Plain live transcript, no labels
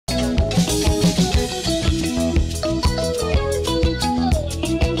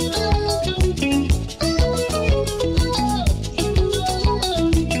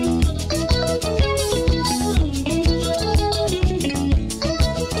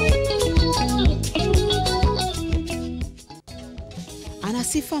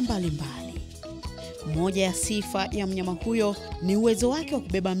sifa mbalimbali. Moja ya sifa ya mnyama huyo ni uwezo wake wa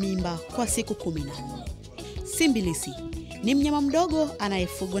kubeba mimba kwa siku 14. Simbilisi ni mnyama mdogo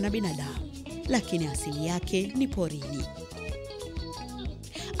anayefugwa na binadamu, lakini asili yake ni porini.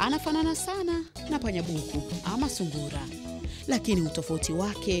 Anafanana sana na panyabuku ama sungura, lakini utofauti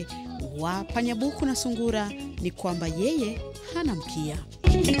wake wa panyabuku na sungura ni kwamba yeye hana mkia.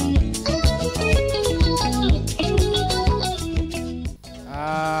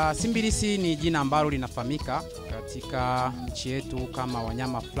 Simbilisi ni jina ambalo linafahamika katika nchi yetu kama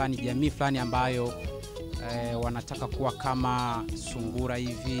wanyama fulani, jamii fulani ambayo wanataka kuwa kama sungura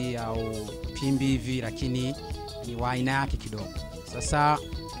hivi au pimbi hivi, lakini ni wa aina yake kidogo. Sasa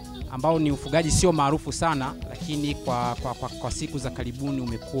ambao ni ufugaji sio maarufu sana, lakini kwa siku za karibuni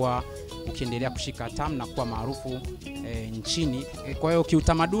umekuwa ukiendelea kushika hatamu na kuwa maarufu nchini. Kwa hiyo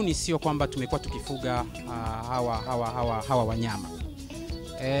kiutamaduni sio kwamba tumekuwa tukifuga hawa wanyama.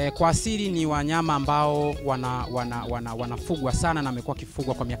 Kwa asili ni wanyama ambao wanafugwa sana na wamekuwa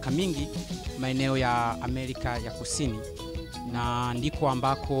kifugwa kwa miaka mingi maeneo ya Amerika ya Kusini, na ndiko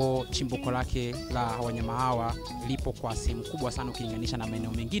ambako chimbuko lake la wanyama hawa lipo kwa sehemu kubwa sana ukilinganisha na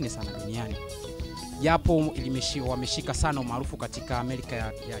maeneo mengine sana duniani. Japo wameshika sana umaarufu katika Amerika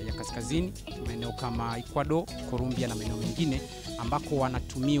ya Kaskazini, maeneo kama Ecuador, Colombia na maeneo mengine ambako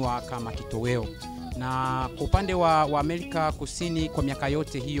wanatumiwa kama kitoweo. Na kwa upande wa Amerika Kusini kwa miaka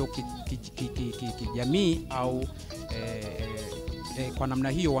yote hiyo kijamii au kwa namna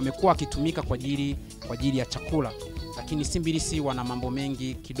hiyo wamekuwa wakitumika kwa ajili ya chakula. Lakini Simbilisi wana mambo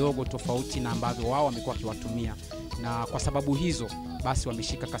mengi kidogo tofauti na ambavyo wao wamekuwa kiwatumia, na kwa sababu hizo basi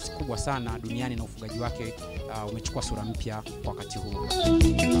wameshika kasi kubwa sana duniani na ufugaji wake umechukua sura mpya kwa wakati huu.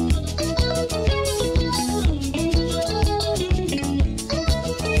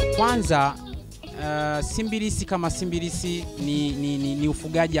 Kwanza Simbilisi kama Simbilisi ni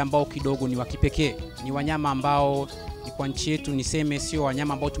ufugaji ambao kidogo ni wa kipekee. Ni wanyama ambao kwa nchi yetu niseme sio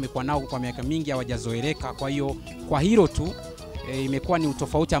wanyama ambao tumekuwa nao kwa miaka mingi, hawajazoeleka. Kwa hiyo kwa hilo tu imekuwa ni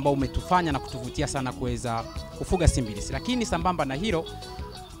utofauti ambao umetufanya na kutuvutia sana kuweza kufuga Simbilisi. Lakini sambamba na hilo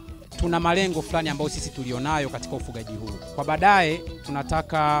tuna malengo fulani ambayo sisi tulionayo katika ufugaji huu. Kwa baadaye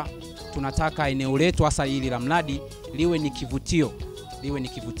tunataka eneo letu hasa hili la mradi liwe ni kivutio.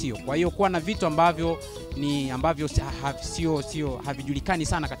 Kwa hiyo kuwa na vitu ambavyo sio havijulikani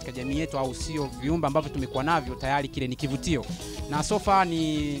sana katika jamii yetu, au sio viumbe ambavyo tumekuwa navyo tayari, kile ni kivutio. Na sofa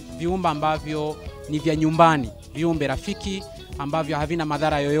ni viumbe ambavyo ni vya nyumbani, viumbe rafiki ambavyo havina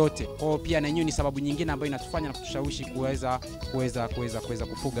madhara yoyote. Kwa hiyo pia na hiyo ni sababu nyingine ambayo inatufanya na kutushawishi kuweza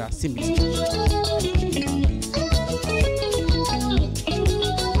kufuga Simbilisi.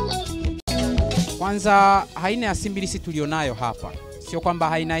 Kwanza aina ya Simbilisi tulionayo hapa sio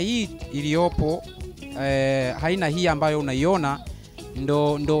kwamba aina hii iliyopo, aina hii ambayo unaiona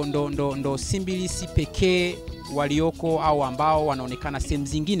ndo Simbilisi pekee walioko au ambao wanaonekana sehemu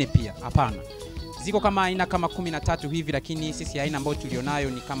zingine pia. Hapana, ziko kama aina kama 13 hivi, lakini sisi aina ambayo tulionayo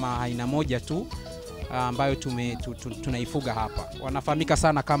ni kama aina moja tu ambayo tunaifuga hapa. Wanafahamika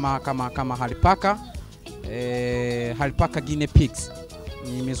sana kama alpaka, alpaka guinea pigs.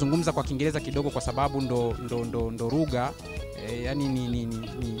 Nimezungumza kwa Kiingereza kidogo kwa sababu ndo lugha yani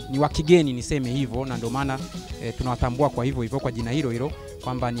ni wa kigeni niseme hivyo, na ndio maana tunawatambua kwa hivyo kwa jina hilo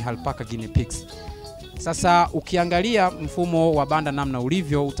kwamba ni alpaka guinea pigs. Sasa ukiangalia mfumo wa banda namna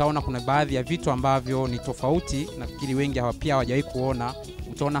ulivyo, utaona kuna baadhi ya vitu ambavyo ni tofauti, nafikiri wengi pia hawajawahi kuona.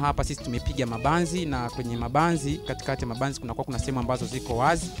 Utaona hapa sisi tumepiga mabanzi, na kwenye mabanzi, katikati ya mabanzi kuna sehemu ambazo ziko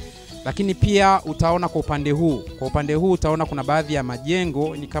wazi. Lakini pia utaona kwa upande huu utaona kuna baadhi ya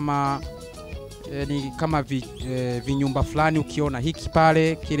majengo ni kama vinyumba fulani. Ukiona hiki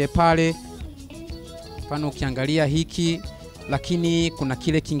pale, kile pale, mfano ukiangalia hiki, lakini kuna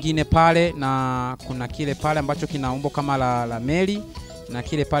kile kingine pale, na kuna kile pale ambacho kina umbo kama la meli, na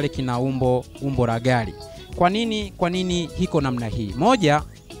kile pale kina umbo la gari. Kwa nini hiko namna hii? Moja,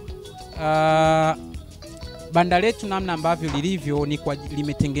 banda letu namna ambavyo lilivyo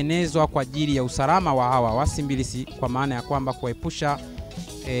limetengenezwa kwa ajili ya usalama wa hawa wa Simbilisi, kwa maana ya kwamba kuepusha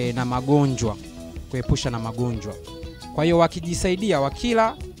na magonjwa. Kwa hiyo wakijisaidia,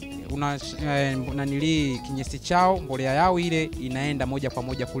 wakila kinyesi chao, mbolea yao ile inaenda moja kwa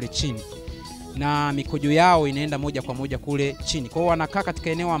moja kule chini, na mikojo yao inaenda moja kwa moja kule chini. Kwa hiyo wanakaa katika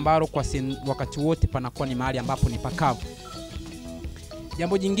eneo ambalo kwa wakati wote panakuwa ni mahali ambapo ni pakavu.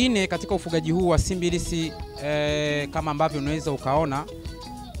 Jambo jingine katika ufugaji huu wa Simbilisi, kama ambavyo unaweza ukaona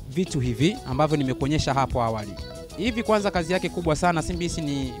vitu hivi ambavyo nimekuonyesha hapo awali. Hivi kwanza kazi yake kubwa sana, Simbilisi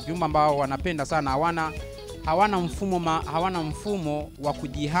ni viumbe ambao wanapenda sana, hawana mfumo wa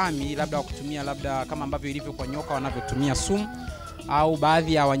kujihami, labda wa kutumia labda kama ambavyo ilivyo kwa nyoka wanavyotumia sumu. au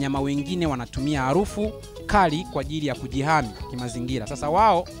baadhi ya wanyama wengine wanatumia harufu kali kwa ajili ya kujihami kimazingira. Sasa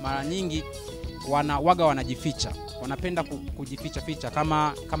wao mara nyingi wanajificha. Wanapenda kujificha ficha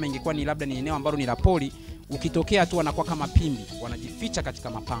kama ingekuwa ni labda ni eneo ambalo ni la pori, ukitokea tu wanakuwa kama pimbi, wanajificha katika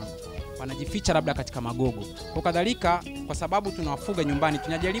mapango, wanajificha labda katika magogo. Kwa kadhalika, kwa sababu tunawafuga nyumbani,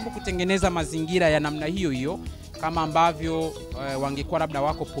 tunajaribu kutengeneza mazingira ya namna hiyo hiyo kama ambavyo wangekuwa labda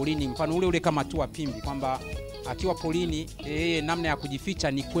wako porini, mfano ule kama tu pimbi, kwamba akiwa porini namna ya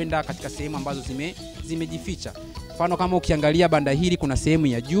kujificha ni kwenda katika sehemu ambazo zimejificha. Mfano kama ukiangalia banda hili kuna sehemu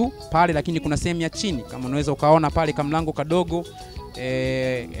ya juu pale, lakini kuna sehemu ya chini, kama unaweza ukaona pale kama mlango kadogo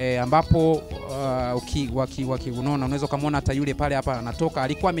ambapo unaona, unaweza kumuona hata yule pale hapa anatoka,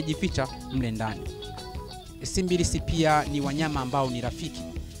 alikuwa amejificha mle ndani. Simbilisi pia ni wanyama ambao ni rafiki.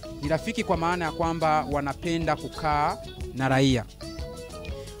 Ni rafiki kwa maana ya kwamba wanapenda kukaa na raia.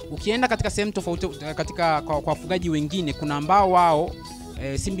 Ukienda katika sehemu tofauti katika kwa wafugaji wengine, kuna ambao wao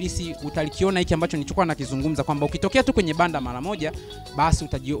Simbilisi utalikiona hiki ambacho nilichokuwa nakizungumza, kwamba ukitokea tu kwenye banda mara moja, basi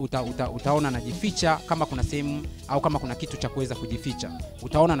utaona anajificha kama kuna sehemu au kama kuna kitu cha kuweza kujificha,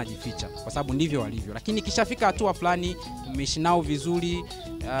 utaona anajificha, kwa sababu ndivyo walivyo. Lakini kishafika hatua fulani, umeishi nao vizuri,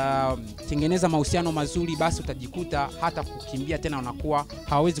 tengeneza mahusiano mazuri, basi utajikuta hata kukimbia tena wanakuwa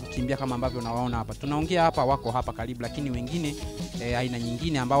hawawezi kukimbia kama ambavyo unawaona hapa. Tunaongea hapa, wako hapa karibu, lakini wengine aina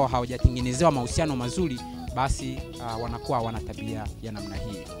nyingine ambao hawajatengenezewa mahusiano mazuri, basi wanakuwa wana tabia ya namna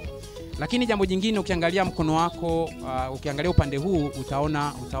hii. Lakini jambo jingine, ukiangalia mkono wako, ukiangalia upande huu,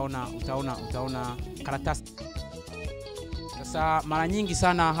 utaona karatasi. Sasa mara nyingi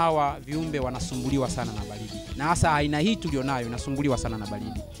sana hawa viumbe wanasumbuliwa sana na baridi, na hasa aina hii tulionayo inasumbuliwa sana na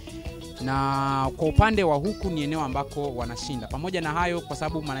baridi. Na kwa upande wa huku ni eneo ambako wanashinda. Pamoja na hayo, kwa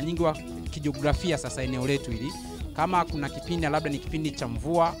sababu mara nyingi wa kijiografia, sasa eneo letu hili, kama kuna kipindi labda ni kipindi cha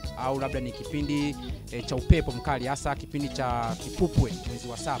mvua au labda ni kipindi cha upepo mkali, hasa kipindi cha kipupwe mwezi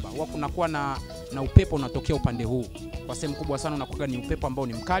wa 7, huwa kunakuwa na upepo unatokea upande huu. Kwa sehemu kubwa sana unakuwa ni upepo ambao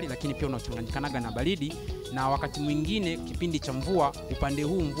ni mkali, lakini pia unachanganyikanaga na baridi. Na wakati mwingine kipindi cha mvua, upande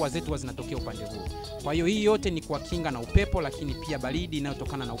huu mvua zetu zinatokea upande huu. Kwa hiyo hii yote ni kuwakinga na upepo, lakini pia baridi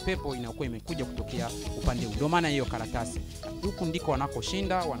inayotokana na upepo inakuwa imekuja kutokea upande huu. Ndio maana hiyo karatasi. Huku ndiko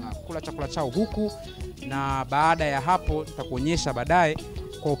wanakoshinda, wanakula chakula chao huku. Na baada ya hapo nitakuonyesha baadaye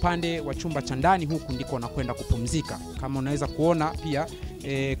kwa upande wa chumba cha ndani, huku ndiko wanakwenda kupumzika. Kama unaweza kuona pia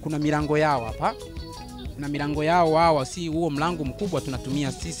kuna milango yao hapa. Na milango yao wao si huo mlango mkubwa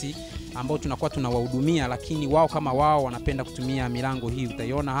tunatumia sisi ambao tunakuwa tunawahudumia, lakini wao kama wao wanapenda kutumia milango hii.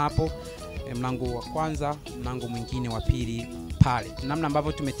 Utaiona hapo mlango wa kwanza, mlango mwingine wa pili pale. Namna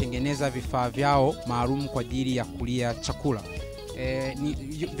ambavyo tumetengeneza vifaa vyao maalum kwa ajili ya kulia chakula.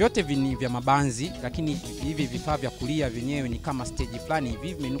 Vyote vini vya mabanzi, lakini hivi vifaa vya kulia vyenyewe ni kama stage fulani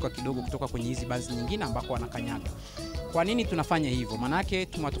hivi, vimenuka kidogo kutoka kwenye hizi banzi nyingine ambako wanakanyaga. Kwa nini tunafanya hivyo? Manake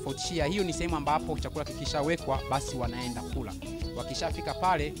tumatofautishia, hiyo ni sehemu ambapo chakula kikishawekwa basi wanaenda kula. Wakishafika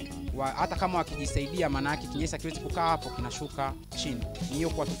pale, hata kama wakijisaidia, manake kinyesi kiwezi kukaa hapo, kinashuka chini. Ni hiyo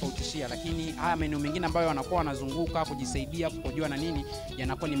kwa tofautishia. Lakini haya maeneo mengine ambayo wanakuwa wanazunguka kujisaidia, kujua na nini,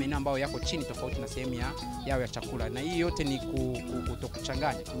 yanakuwa ni maeneo ambayo yako chini, tofauti na sehemu yao ya chakula. Na hii yote ni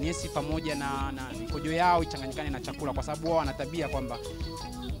kutokuchanganya kinyesi pamoja na mikojo yao ichanganyikane na chakula, kwa sababu wao wana tabia kwamba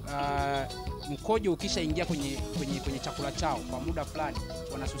mkojo ukishaingia kwenye chakula chao kwa muda fulani,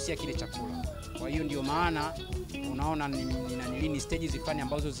 wanasusia kile chakula. Kwa hiyo ndio maana unaona ni stages fulani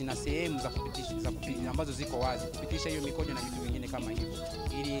ambazo zina sehemu za kupitisha ambazo ziko wazi kupitisha hiyo mikojo na vitu vingine kama hivyo,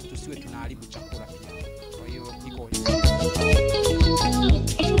 ili tusiwe tunaharibu chakula pia. Kwa hiyo iko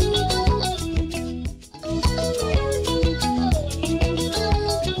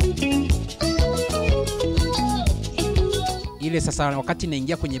ile. Sasa wakati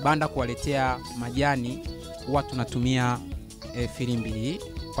naingia kwenye banda kuwaletea majani, huwa tunatumia filimbi hii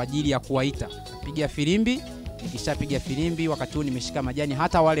kwa ajili ya kuwaita. Piga filimbi, nikishapiga filimbi, wakati huu nimeshika majani,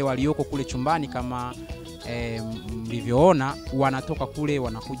 hata wale walioko kule chumbani kama mlivyoona, wanatoka kule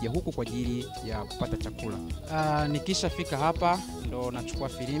wanakuja huku kwa ajili ya kupata chakula. Nikishafika hapa ndo nachukua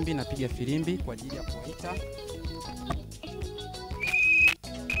filimbi, napiga filimbi kwa ajili ya kuwaita.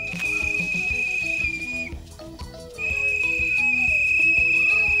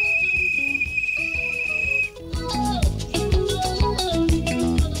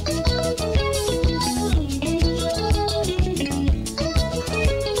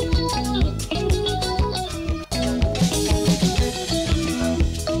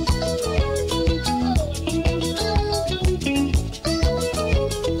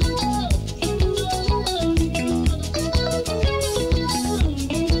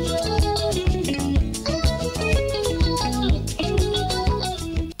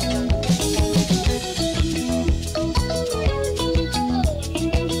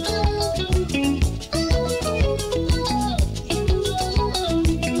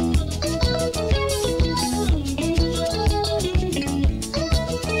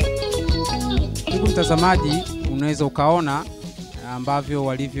 mtazamaji, unaweza ukaona ambavyo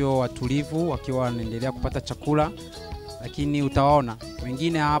walivyo watulivu wakiwa wanaendelea kupata chakula, lakini utaona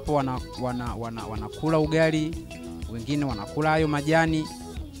wengine hapo wanakula ugali, wengine wanakula hayo majani,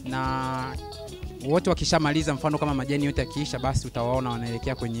 na wote wakishamaliza, mfano kama majani yote yakiisha, basi utawaona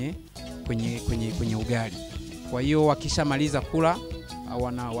wanaelekea kwenye ugali. Kwa hiyo wakishamaliza kula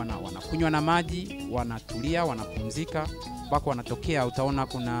wanakunywa na maji, wanatulia, wanapumzika, mpaka wanatokea. Utaona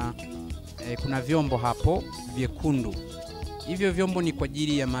kuna vyombo hapo vyekundu. Hivyo vyombo ni kwa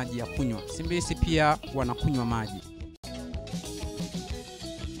ajili ya maji ya kunywa. Simbilisi pia wanakunywa maji.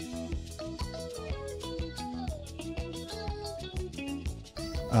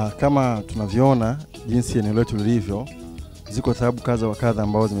 Kama tunavyoona jinsi eneo letu lilivyo, ziko sababu kadha wa kadha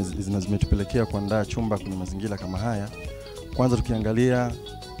ambazo zimetupelekea kuandaa chumba kwenye mazingira kama haya. Kwanza tukiangalia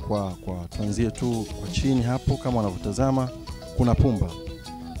kwa tuanzie tu kwa chini hapo, kama unavyotazama kuna pumba.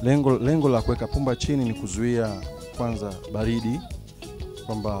 Lengo la kuweka pumba chini ni kuzuia kwanza baridi,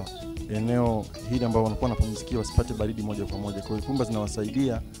 kwamba eneo hili ambao wanakuwa wanapumzikia wasipate baridi moja kwa moja. Kwa hiyo pumba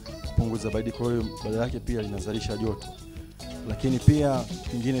zinawasaidia kupunguza baridi, kwa hiyo badala yake pia linazalisha joto. Lakini pia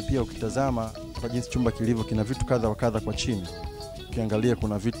kingine pia ukitazama kwa jinsi chumba kilivyo, kina vitu kadha wa kadha kwa chini. Ukiangalia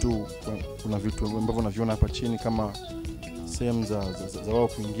kuna vitu ambavyo unaviona hapa chini kama sehemu za wao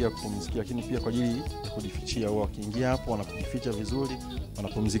kuingia kupumzikia, lakini pia kwa ajili ya kujifichia. Wao wakiingia hapo wanakujificha vizuri,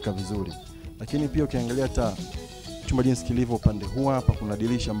 wanapumzika vizuri. Lakini pia ukiangalia hata chumba jinsi kilivyo, upande huu hapa kuna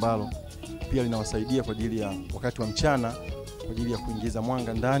dirisha ambalo pia linawasaidia kwa ajili ya wakati wa mchana, kwa ajili ya kuingiza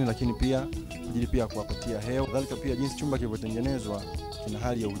mwanga ndani, lakini pia kwa ajili pia kuwapatia hewa. Kadhalika pia jinsi chumba kilivyotengenezwa, kina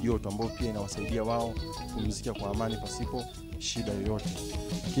hali ya ujoto ambayo pia inawasaidia wao kupumzika kwa amani pasipo shida yoyote.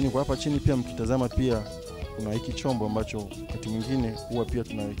 Lakini kwa hapa chini pia mkitazama pia kuna hiki chombo ambacho wakati mwingine huwa pia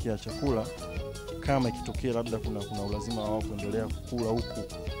tunawekea chakula, kama ikitokea labda kuna ulazima wao kuendelea kukula huku,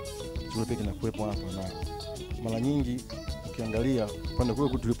 chakula pia kinakuwepo hapa. Na mara nyingi ukiangalia upande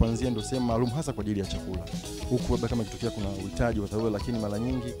kule tulipoanzia ndio sehemu maalum hasa kwa ajili ya chakula. Huku labda kama ikitokea kuna uhitaji wa dharura, lakini mara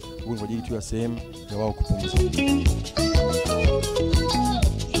nyingi huwa kwa ajili tu ya sehemu ya wao kupumzika.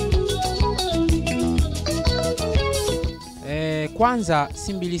 Kwanza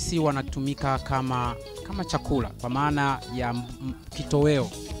simbilisi wanatumika kama chakula kwa maana ya kitoweo.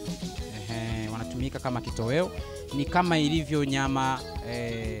 Wanatumika kama kitoweo, ni kama ilivyo nyama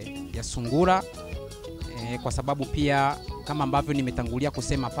ya sungura, kwa sababu pia kama ambavyo nimetangulia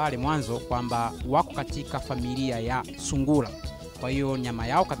kusema pale mwanzo kwamba wako katika familia ya sungura. Kwa hiyo nyama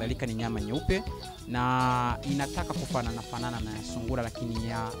yao kadhalika ni nyama nyeupe na inataka kufanana na ya sungura, lakini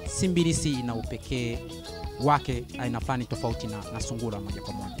ya simbilisi ina upekee wake, aina fulani tofauti na sungura moja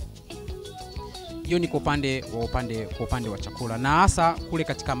kwa moja. Hiyo ni kwa upande wa chakula, na hasa kule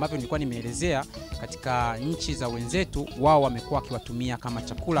katika ambavyo nilikuwa nimeelezea katika nchi za wenzetu, wao wamekuwa wakiwatumia kama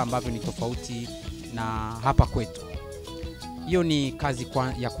chakula ambavyo ni tofauti na hapa kwetu. Hiyo ni kazi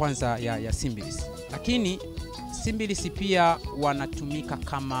ya kwanza ya simbilisi. Lakini simbilisi pia wanatumika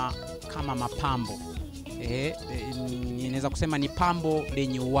kama mapambo. Ninaweza kusema ni pambo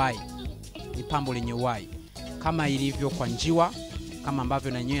lenye uhai. Ni pambo lenye uhai. Kama ilivyo kwa njiwa, kama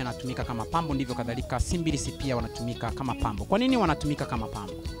ambavyo na yenyewe yanatumika kama pambo, ndivyo kadhalika simbilisi pia wanatumika kama pambo. Kwa nini wanatumika kama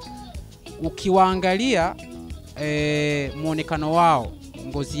pambo? Ukiwaangalia muonekano wao,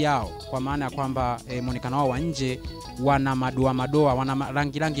 ngozi yao, kwa maana ya kwamba muonekano wao wa nje wana madoa, wana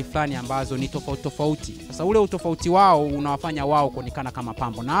rangi fulani ambazo ni tofauti. Sasa ule utofauti wao unawafanya wao kuonekana kama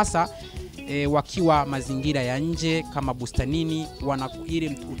pambo, na hasa wakiwa mazingira ya nje kama bustanini,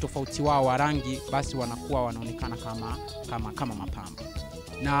 ile utofauti wao wa rangi, basi wanakuwa wanaonekana kama mapambo.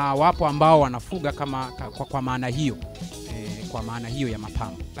 Na wapo ambao wanafuga kwa maana hiyo, kwa maana hiyo ya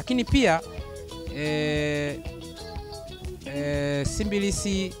mapambo. Lakini pia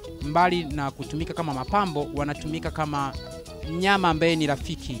simbilisi mbali na kutumika kama mapambo, wanatumika kama mnyama ambaye ni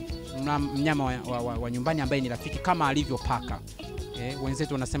rafiki, mnyama wa nyumbani ambaye ni rafiki, kama alivyo paka.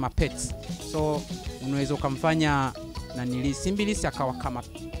 Wenzetu wanasema pets. So unaweza ukamfanya simbilisi akawa kama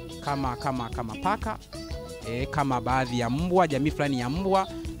paka, kama baadhi ya mbwa, jamii fulani ya mbwa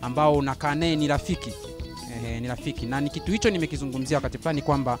ambao unakaa naye ni rafiki. Ni rafiki, na ni kitu hicho nimekizungumzia wakati fulani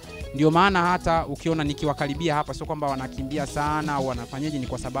kwamba ndio maana hata ukiona nikiwakaribia hapa sio kwamba wanakimbia sana au wanafanyaje, ni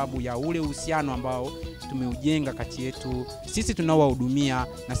kwa sababu ya ule uhusiano ambao tumeujenga kati yetu sisi tunaowahudumia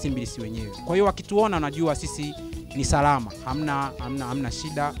na simbilisi wenyewe. Kwa hiyo wakituona wanajua sisi ni salama, hamna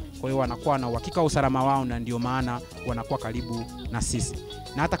shida. Kwa hiyo wanakuwa na uhakika wa usalama wao, na ndio maana wanakuwa karibu na sisi.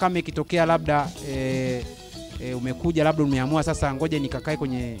 Na hata kama ikitokea labda umekuja labda umeamua sasa ngoja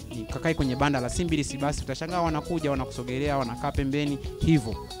nikakae kwenye banda la simbilisi, basi utashangaa wanakuja, wanakusogelea, wanakaa pembeni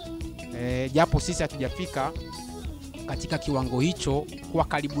hivyo. Japo sisi hatujafika katika kiwango hicho, kuwa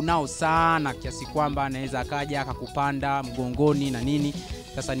karibu nao sana kiasi kwamba anaweza akaja akakupanda mgongoni na nini.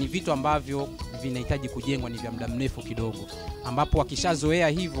 Sasa ni vitu ambavyo vinahitaji kujengwa, ni vya muda mrefu kidogo, ambapo wakishazoea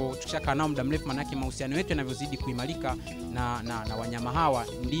hivyo, tukishakaa nao muda mrefu, maana yake mahusiano yetu yanavyozidi kuimarika na wanyama hawa,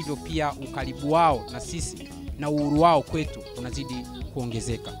 ndivyo pia ukaribu wao na sisi na uhuru wao kwetu unazidi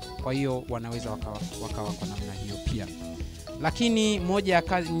kuongezeka. Kwa hiyo wanaweza wakawa kwa namna hiyo pia. Lakini moja ya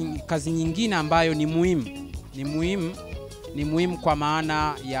kazi nyingine ambayo ni muhimu kwa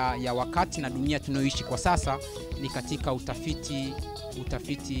maana ya wakati na dunia tunayoishi kwa sasa, ni katika utafiti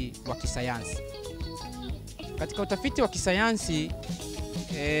wa kisayansi. Katika utafiti wa kisayansi,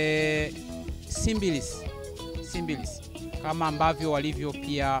 Simbilisi kama ambavyo walivyo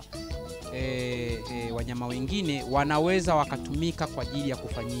pia wanyama wengine, wanaweza wakatumika kwa ajili ya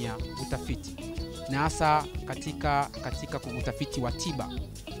kufanyia utafiti, na hasa katika utafiti wa tiba,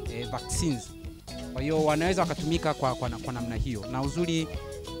 vaccines. Kwa hiyo wanaweza wakatumika kwa namna hiyo. Na uzuri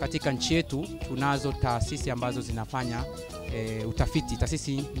katika nchi yetu tunazo taasisi ambazo zinafanya utafiti.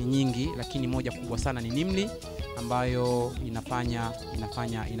 Taasisi ni nyingi, lakini moja kubwa sana ni NIMR, ambayo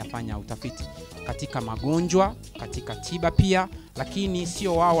inafanya utafiti katika magonjwa, katika tiba pia, lakini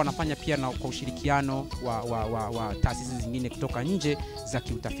sio wao wanafanya pia na kwa ushirikiano wa taasisi zingine kutoka nje za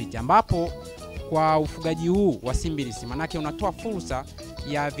kiutafiti, ambapo kwa ufugaji huu wa Simbilisi, manake unatoa fursa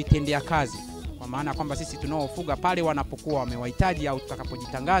ya vitendea kazi, kwa maana kwamba sisi tunaofuga pale wanapokuwa wamewahitaji au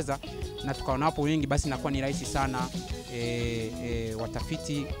tutakapojitangaza na tukaona hapo wengi, basi inakuwa ni rahisi sana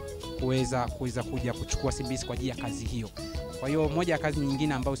watafiti kuweza kuja kuchukua Simbilisi kwa ajili ya kazi hiyo. Kwa hiyo moja ya kazi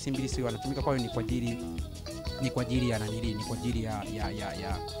nyingine ambayo Simbilisi wanatumika kwa hiyo ni kwa ajili ya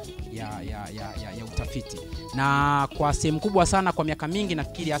utafiti. Na kwa sehemu kubwa sana kwa miaka mingi,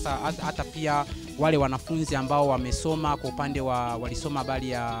 nafikiri hata pia wale wanafunzi ambao wamesoma kwa upande walisoma habari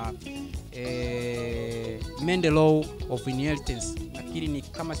ya Law of Inheritance, nafikiri ni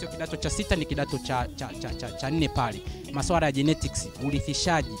kama sio kidato cha 6 ni kidato cha 4 pale, masuala ya genetics,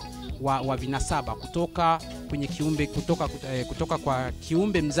 urithishaji wa vinasaba kutoka kwenye kiumbe, kutoka kwa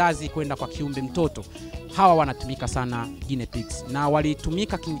kiumbe mzazi kwenda kwa kiumbe mtoto. Hawa wanatumika sana guinea pigs, na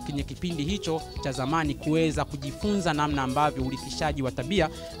walitumika kwenye kipindi hicho cha zamani kuweza kujifunza namna ambavyo urithishaji wa tabia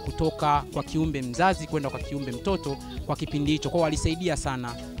kutoka kwa kiumbe mzazi kwenda kwa kiumbe mtoto kwa kipindi hicho. Kwa walisaidia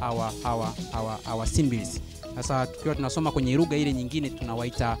sana hawa Simbilisi. Sasa tukiwa tunasoma kwenye lugha ile nyingine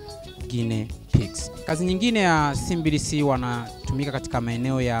tunawaita guinea pigs. Kazi nyingine ya Simbilisi, wanatumika katika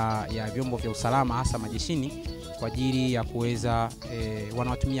maeneo ya vyombo vya usalama, hasa majeshini, kwa ajili ya kuweza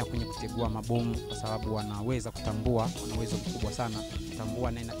wanawatumia kwenye kutegua mabomu, kwa sababu wanaweza kutambua, wana uwezo mkubwa sana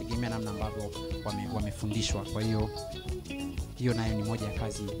kutambua, na inategemea namna ambavyo wamefundishwa. Kwa hiyo nayo ni moja ya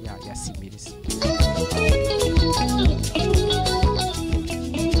kazi ya Simbilisi.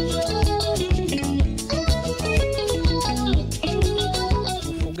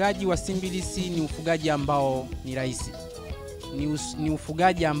 Ufugaji wa Simbilisi ni ufugaji ambao ni rahisi. Ni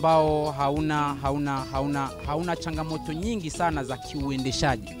ufugaji ambao hauna changamoto nyingi sana za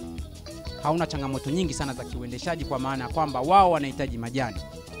kiuendeshaji. Kwa maana kwamba wao wanahitaji majani,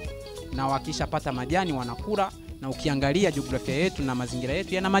 na wakishapata majani wanakula, na ukiangalia jiografia yetu na mazingira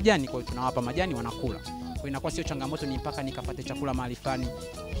yetu yana majani, kwa hiyo tunawapa majani wanakula. Kwa hiyo inakuwa sio changamoto ni mpaka nikapate chakula mahali fulani,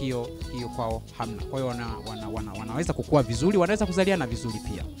 hiyo kwao hamna. Kwa hiyo wanaweza kukua vizuri, wanaweza kuzaliana vizuri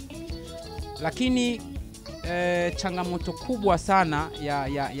pia. Lakini changamoto kubwa sana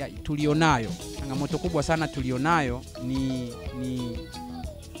tulionayo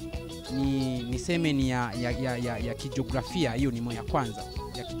niseme ni ya kijiografia. Hiyo ni moja ya kwanza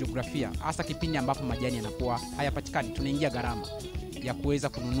ya kijiografia, hasa kipindi ambapo majani yanakuwa hayapatikani. Tunaingia gharama ya kuweza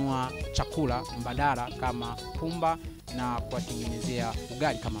kununua chakula mbadala kama pumba na kuwatengenezea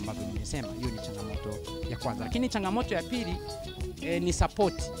ugali kama ambavyo nimesema. Hiyo ni changamoto ya kwanza. Lakini changamoto ya pili ni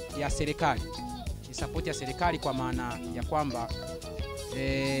support ya serikali. Kwa maana ya kwamba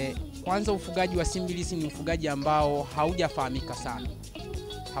kwanza ufugaji wa Simbilisi ni ufugaji ambao haujafahamika sana.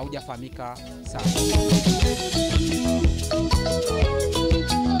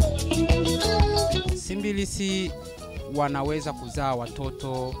 Simbilisi wanaweza kuzaa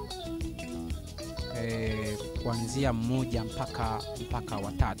watoto kuanzia 1 mpaka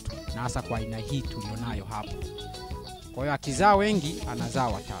 3, na hasa kwa aina hii tulionayo hapa. Kwa hiyo akizaa wengi anazaa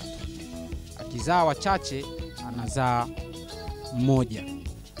 3, akizaa wachache anazaa 1.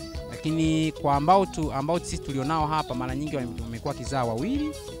 Lakini kwa ambao sisi tulionao hapa, mara nyingi wamekuwa kizaa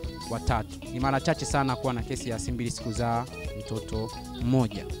 2, 3. Ni mara chache sana kuwa na kesi ya Simbilisi kuzaa mtoto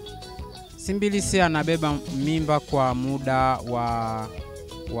 1. Simbilisi anabeba mimba kwa muda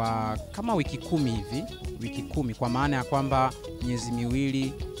wa kama wiki 10 hivi, kwa maana ya kwamba miezi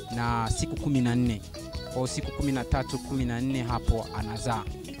 2 na siku 14. Kwa siku 13, 14 hapo anazaa.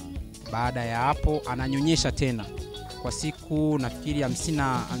 Baada ya hapo ananyonyesha tena kwa siku nafikiri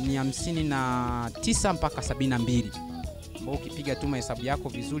 59 mpaka 72. Kwa ukipiga tu mahesabu yako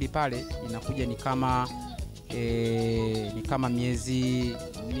vizuri pale inakuja ni kama miezi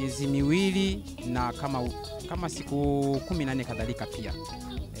miwili na kama siku 14 kadhalika pia.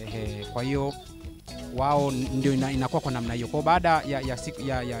 Kwa hiyo wao ndio inakuwa kwa namna hiyo. Kwa baada ya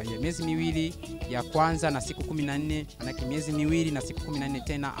miezi miwili ya kwanza na siku 14, manake miezi miwili na siku 14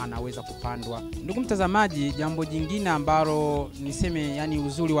 tena anaweza kupandwa. Ndugu mtazamaji, jambo jingine ambalo niseme yani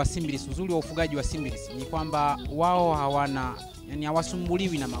uzuri wa Simbilisi, uzuri wa ufugaji wa Simbilisi ni kwamba wao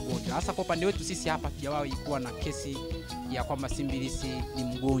hawasumbuliwi na magonjwa. Hasa kwa upande wetu sisi hapa hatujawahi kuwa na kesi ya kwamba Simbilisi ni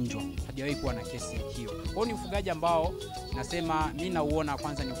mgonjwa. Hatujawahi kuwa na kesi hiyo. Kwa ni ufugaji ambao nasema mimi nauona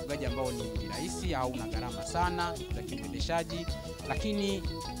kwanza ni ufugaji ambao ni rahisi au una gharama sana za kiuendeshaji, lakini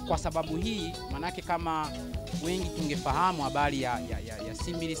kwa sababu hii manake kama wengi tungefahamu habari ya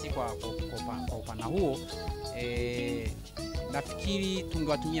Simbilisi kwa upana huo, nafikiri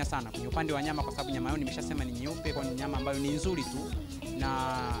tungewatumia sana kwenye upande wa nyama, kwa sababu nyama yao nimeshasema ni nyeupe, kwa ni nyama ambayo ni nzuri tu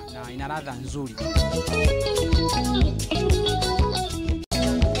na ina ladha nzuri.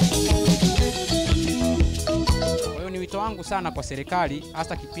 Kwa hiyo ni wito wangu sana kwa serikali,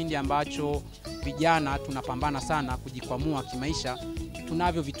 hasa kipindi ambacho vijana tunapambana sana kujikwamua kimaisha.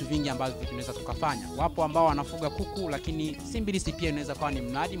 Tunavyo vitu vingi ambavyo tunaweza tukafanya. Wapo ambao wanafuga kuku, lakini Simbilisi pia inaweza kuwa ni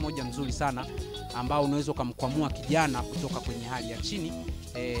mradi mmoja mzuri sana ambao unaweza kumkwamua kijana kutoka kwenye hali ya chini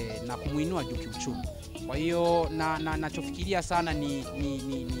na kumuinua juu kiuchumi. Kwa hiyo nachofikiria sana ni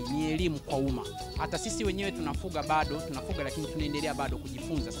elimu kwa umma. Hata sisi wenyewe tunafuga lakini tunaendelea bado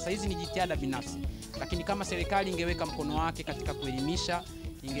kujifunza. Sasa hizi ni jitihada binafsi, lakini kama serikali ingeweka mkono wake katika kuelimisha,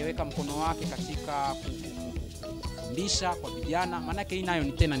 ingeweka mkono wake katika kufundisha kwa vijana, manake hii nayo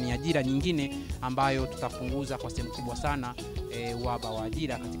ni ajira nyingine ambayo tutapunguza kwa sehemu kubwa sana uhaba wa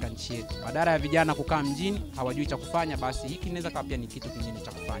ajira katika nchi yetu. Badala ya vijana kukaa mjini hawajui cha kufanya, basi hiki inaweza kuwa pia ni kitu kingine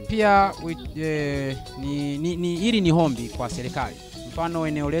cha kufanya. Pia hili ni hombi kwa serikali. Mfano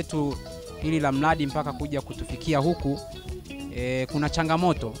eneo letu hili la mradi mpaka kuja kutufikia huku, kuna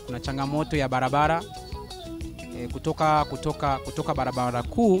changamoto ya barabara kutoka barabara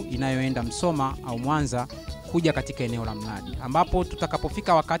kuu inayoenda Msoma au Mwanza kuja katika eneo la mradi, ambapo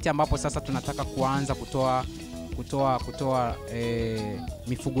tutakapofika wakati ambapo sasa tunataka kuanza kutoa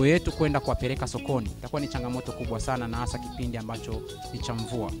mifugo yetu kwenda kuwapeleka sokoni, itakuwa ni changamoto kubwa sana, na hasa kipindi ambacho ni cha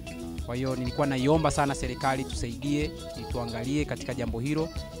mvua. Kwa hiyo nilikuwa naiomba sana serikali tusaidie, ituangalie katika jambo hilo,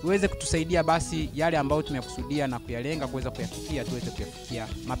 iweze kutusaidia basi yale ambayo tumekusudia na kuyalenga kuweza kuyafikia, tuweze kuyafikia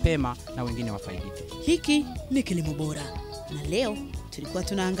mapema na wengine wafaidike. Hiki ni Kilimo Bora, na leo tulikuwa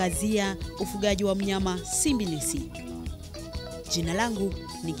tunaangazia ufugaji wa mnyama Simbilisi. Jina langu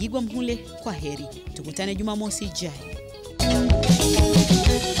ni Gigwa Mhule. Kwa heri, tukutane Jumamosi ijayo.